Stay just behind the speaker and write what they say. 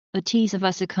A tease of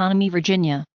us economy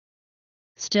Virginia.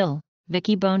 Still,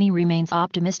 Vickie Boni remains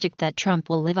optimistic that Trump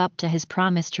will live up to his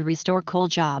promise to restore coal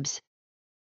jobs.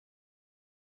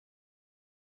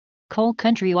 Coal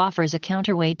country offers a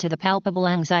counterweight to the palpable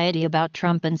anxiety about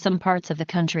Trump in some parts of the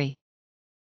country.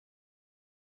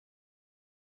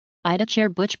 Ida Chair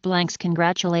Butch Blanks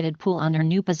congratulated Poole on her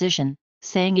new position,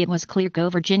 saying it was clear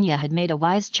Virginia had made a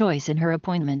wise choice in her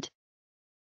appointment.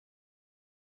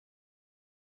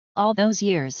 All those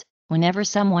years, whenever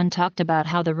someone talked about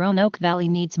how the Roanoke Valley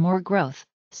needs more growth,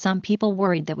 some people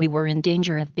worried that we were in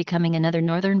danger of becoming another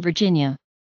Northern Virginia.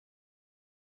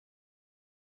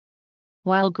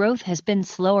 While growth has been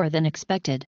slower than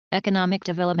expected, economic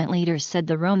development leaders said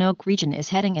the Roanoke region is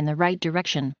heading in the right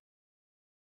direction.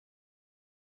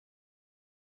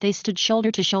 They stood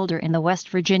shoulder to shoulder in the West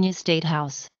Virginia State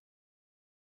House.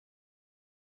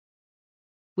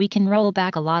 We can roll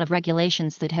back a lot of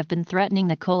regulations that have been threatening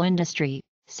the coal industry,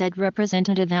 said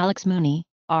Representative Alex Mooney,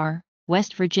 R.,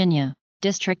 West Virginia,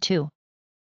 District 2.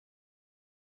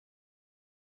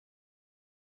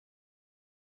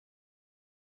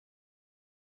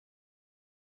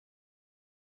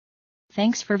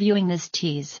 Thanks for viewing this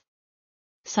tease.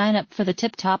 Sign up for the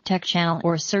Tip Top Tech channel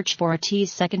or search for a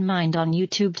Tease Second Mind on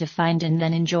YouTube to find and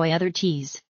then enjoy other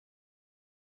teas.